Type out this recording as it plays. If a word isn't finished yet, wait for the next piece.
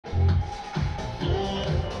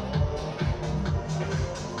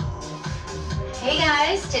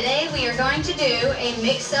Today we are going to do a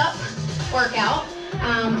mix-up workout.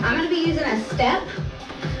 I'm going to be using a step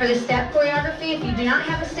for the step choreography. If you do not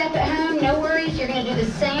have a step at home, no worries. You're going to do the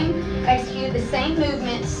same, execute the same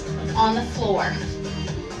movements on the floor.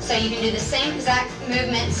 So you can do the same exact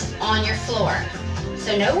movements on your floor.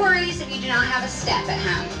 So no worries if you do not have a step at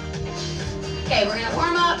home. Okay, we're going to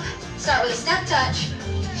warm up. Start with a step touch.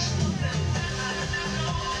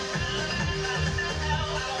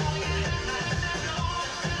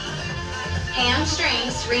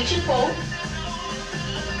 Hamstrings, reach and pull.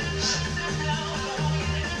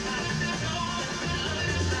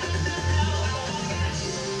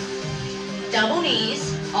 Double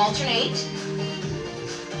knees, alternate.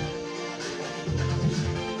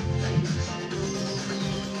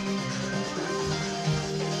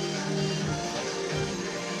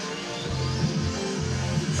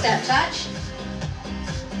 Step touch.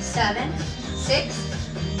 7, 6,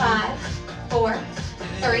 5, 4,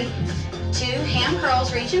 3, 2, ham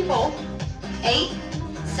curls, reach and pull. 8,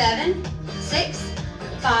 7, 6,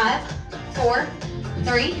 5, 4,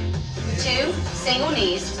 3, 2, single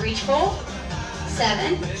knees, reach, pull.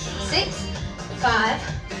 7, 6, 5,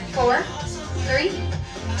 4, 3,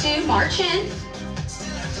 2, march in.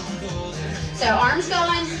 So arms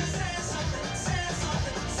going.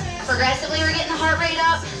 Progressively we're getting the heart rate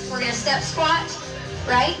up. We're going to step squat,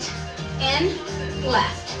 right, in,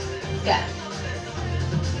 left, go.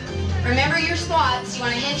 Remember your squats, you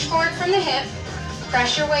want to hinge forward from the hip,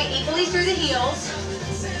 press your weight equally through the heels,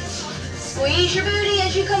 squeeze your booty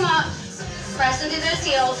as you come up, press into those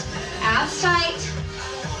heels, abs tight,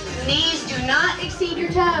 knees do not exceed your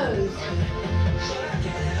toes.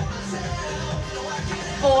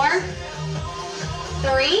 4,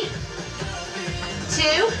 3,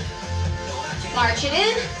 2, march it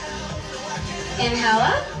in, inhale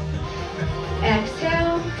up,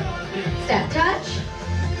 exhale, step touch.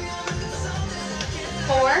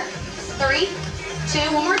 4, 3, 2,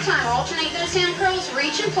 one more time. Alternate those hand curls,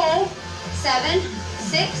 reach and pull. 7,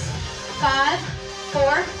 6, 5,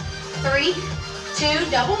 4, 3,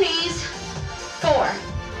 2, double knees. 4,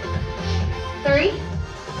 3,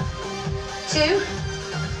 2,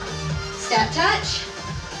 step touch.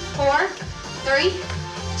 4, 3,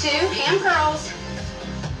 2, ham curls.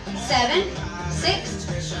 7, 6,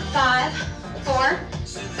 5, 4,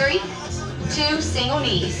 3, 2, single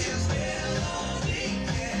knees.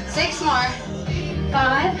 6 more.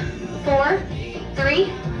 5, 4,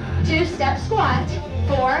 3, 2, step squat.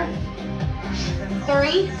 4,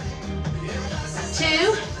 3,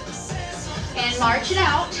 2, and march it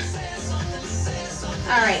out.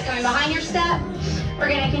 All right, coming behind your step. We're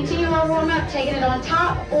going to continue our warm up, taking it on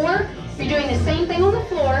top, or you're doing the same thing on the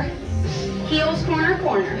floor. Heels, corner,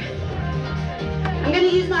 corner. I'm going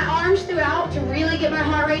to use my arms throughout to really get my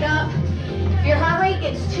heart rate up. If your heart rate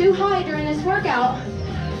gets too high during this workout,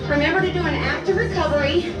 remember to do an active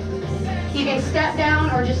recovery. You can step down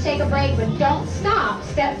or just take a break, but don't stop.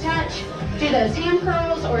 Step touch, do those hand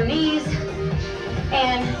curls or knees,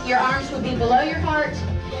 and your arms will be below your heart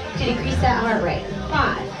to decrease that heart rate.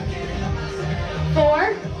 5,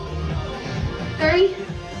 4, 3,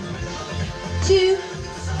 2,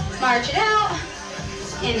 march it out.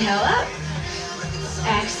 Inhale up,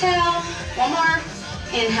 exhale. One more,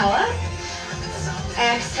 inhale up,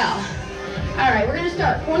 exhale. All right, we're going to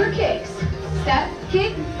start corner kicks. Step,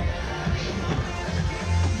 kick.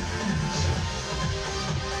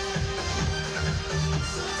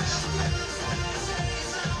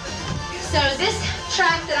 So this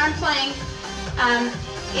track that I'm playing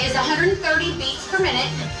is 130 beats per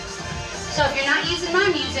minute. So if you're not using my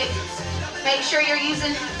music, make sure you're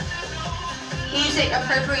using music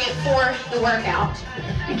appropriate for the workout.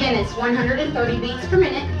 Again, it's 130 beats per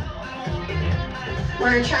minute.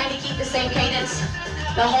 We're trying to keep the same cadence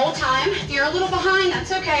the whole time. If you're a little behind,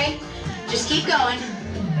 that's okay. Just keep going.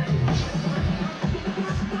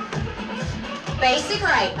 Basic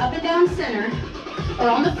right, up and down center, or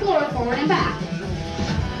on the floor, forward and back.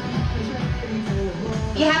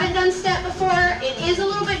 If you haven't done step before, it is a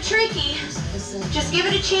little bit tricky. Just give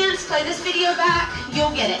it a chance, play this video back, you'll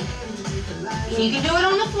get it. And you can do it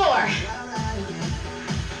on the floor.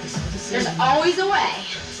 There's always a way.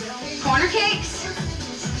 Corner kicks.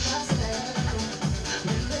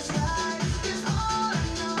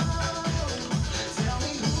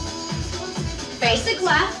 Basic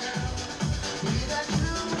left.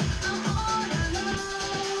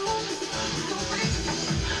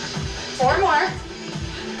 Four more.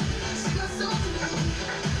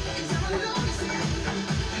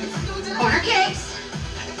 Corner kicks.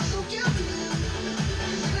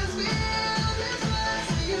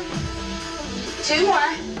 Two more.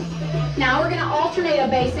 Now we're going to alternate a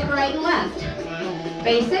basic right and left.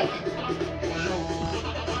 Basic.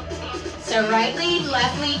 So right lead,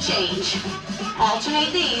 left lead change.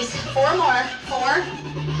 Alternate these. 4 more. 4,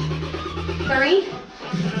 3,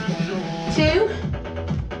 2,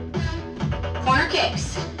 corner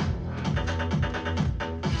kicks.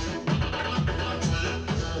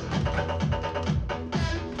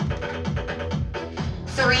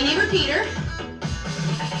 3 knee repeater.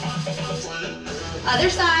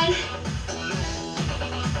 Other side.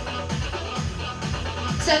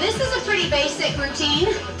 So this is a pretty basic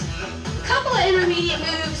routine. Couple of intermediate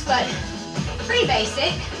moves, but pretty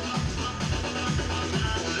basic.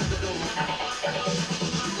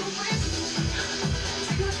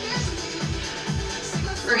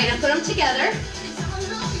 We're going to put them together.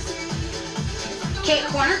 Kick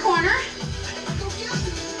corner, corner.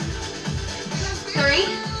 3,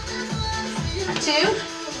 2,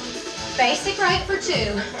 basic right for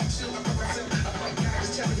 2.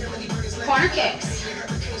 Corner kicks.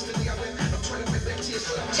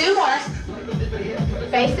 2 more.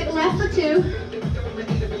 Basic left for 2.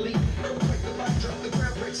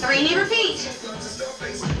 3 knee repeat.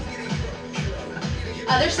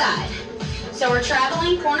 Other side. So we're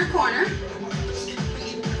traveling corner, corner.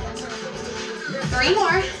 3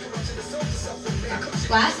 more.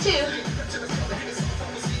 Last 2.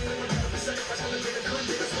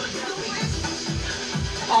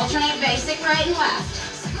 Alternate basic right and left.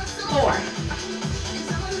 4,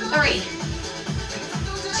 3,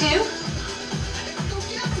 2,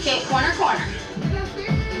 kick corner, corner.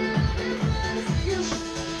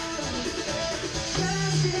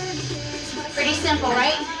 Pretty simple,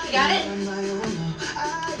 right? You got it?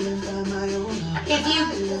 If you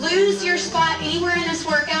lose your spot anywhere in this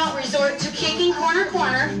workout, resort to kicking corner,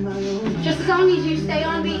 corner. Just as long as you stay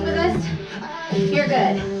on beat with us, you're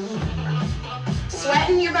good.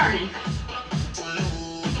 Sweating, you're burning.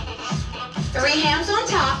 3 hams on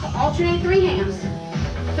top, alternate 3 hams.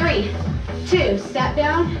 3, 2, step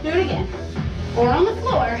down, do it again. Or on the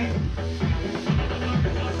floor.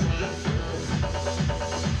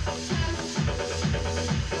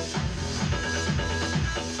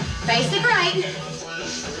 Basic right.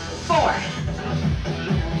 4,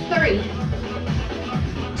 3,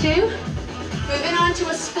 2, moving on to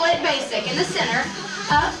a split basic in the center.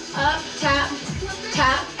 Up, up, tap,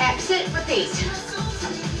 tap, exit, repeat.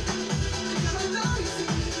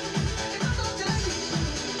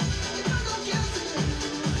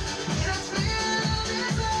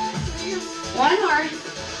 One more.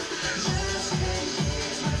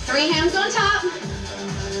 3 hams on top.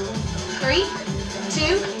 3,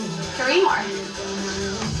 2, 3 more.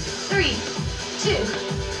 3, 2,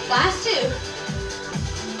 last 2.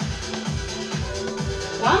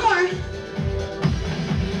 1 more.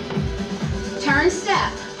 Turn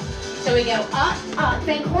step. So we go up, up,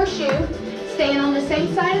 think horseshoe, staying on the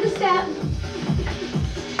same side of the step.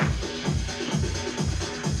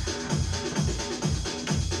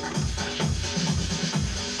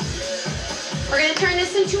 We're going to turn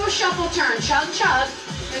this into a shuffle turn, chug, chug,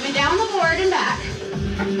 moving down the board and back.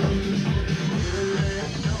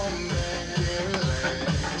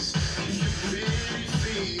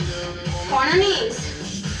 Corner knees.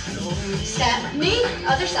 Step, knee,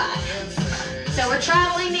 other side. So we're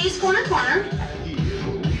traveling these corner, corner.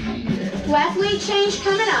 Left lead change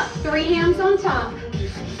coming up. 3 hams on top.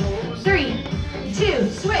 3, 2,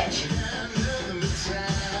 switch.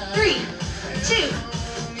 3, 2,